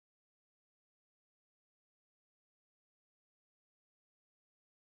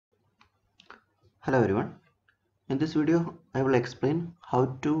Hello everyone. In this video, I will explain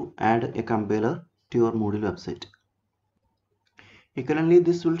how to add a compiler to your Moodle website. Equivalently,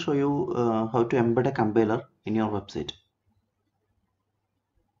 this will show you how to embed a compiler in your website.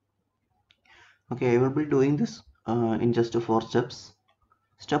 Okay, I will be doing this in just 4 steps.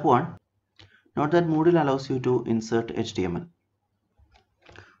 Step 1. Note that Moodle allows you to insert HTML.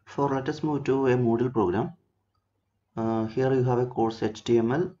 Let us move to a Moodle program. Here you have a course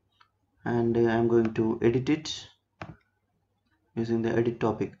HTML and I am going to edit it using the edit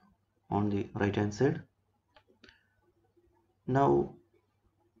topic on the right hand side. Now,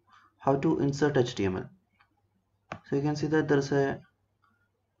 how to insert HTML? So you can see that there is a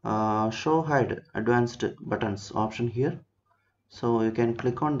show hide advanced buttons option here, so you can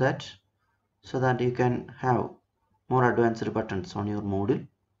click on that so that you can have more advanced buttons on your Moodle.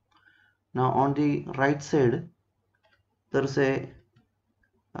 Now on the right side there is a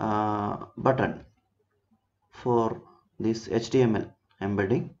button for this HTML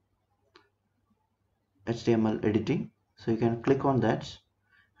embedding, HTML editing, so you can click on that,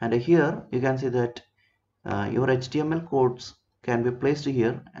 and here you can see that your HTML codes can be placed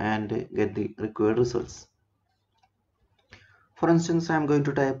here and get the required results. For instance, I am going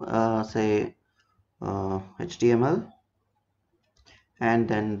to type say HTML and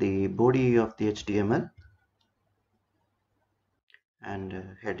then the body of the HTML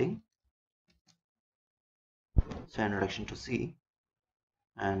and heading, so introduction to C,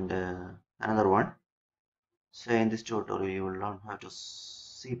 and another one. So in this tutorial you will learn how to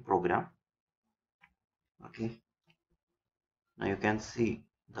C program. Okay, now you can see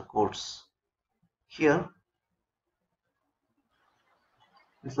the codes here.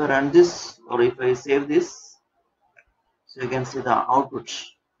 If I run this or if I save this, so you can see the output,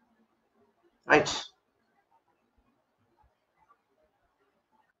 right?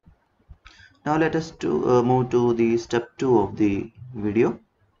 Now let us move to the step 2 of the video.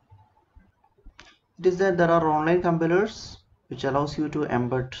 It is that there are online compilers which allows you to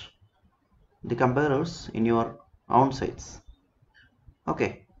embed the compilers in your own sites.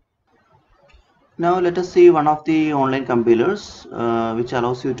 Okay, now let us see one of the online compilers which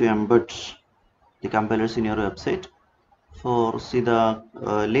allows you to embed the compilers in your website. See the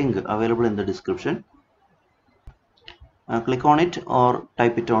link available in the description. Click on it or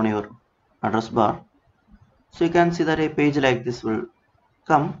type it on your address bar, so you can see that a page like this will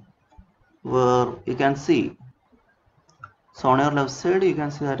come where you can see. So on your left side you can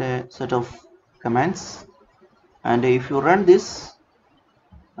see that a set of commands, and if you run this,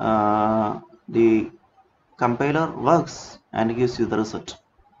 the compiler works and gives you the result.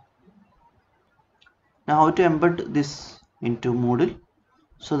 Now how to embed this into Moodle?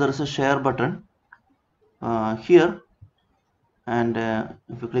 So there is a share button here, and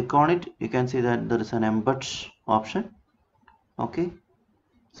if you click on it you can see that there is an embed option. Okay,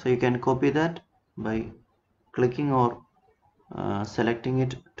 so you can copy that by clicking or selecting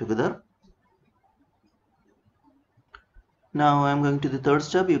it together. Now I am going to the third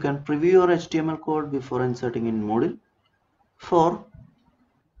step. You can preview your HTML code before inserting in Moodle.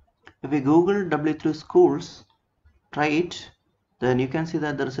 If we Google W3 schools, try it, then you can see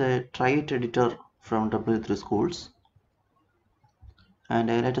that there is a try it editor from W3 schools, and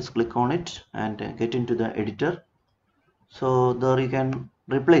let us click on it and get into the editor. So there you can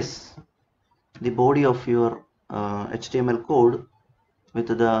replace the body of your HTML code with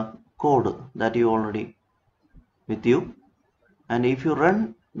the code that you already with you, and if you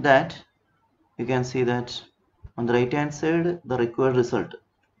run that you can see that on the right hand side the required result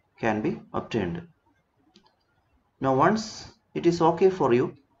can be obtained. Now once it is okay for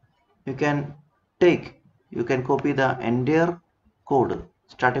you, you can copy the entire code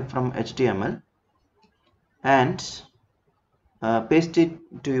starting from HTML and paste it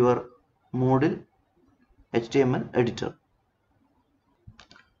to your Moodle HTML editor.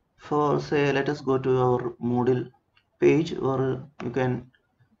 Say let us go to our Moodle page, or you can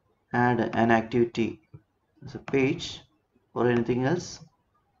add an activity as a page or anything else,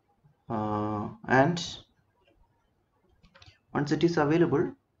 and once it is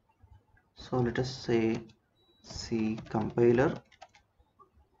available, so let us say C compiler,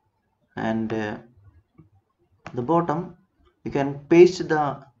 and the bottom you can paste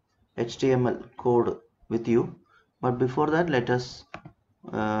the HTML code with you, but before that let us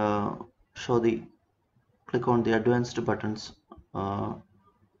click on the advanced buttons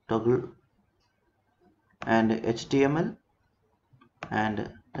toggle and HTML,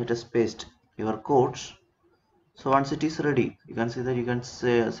 and let us paste your codes. So once it is ready, you can see that you can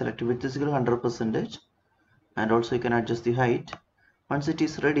select width is 100%, and also you can adjust the height. Once it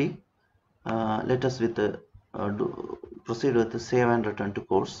is ready, let us proceed with the save and return to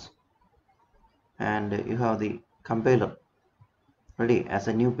course, and you have the compiler ready as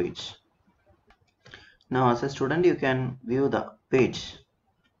a new page. Now as a student you can view the page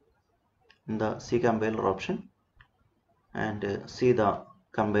in the C compiler option and see the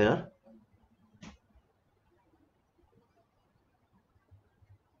compiler.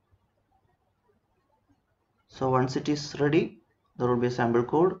 So once it is ready, there will be a sample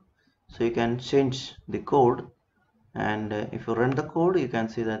code, so you can change the code, and if you run the code you can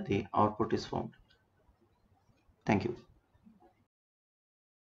see that the output is found. Thank you.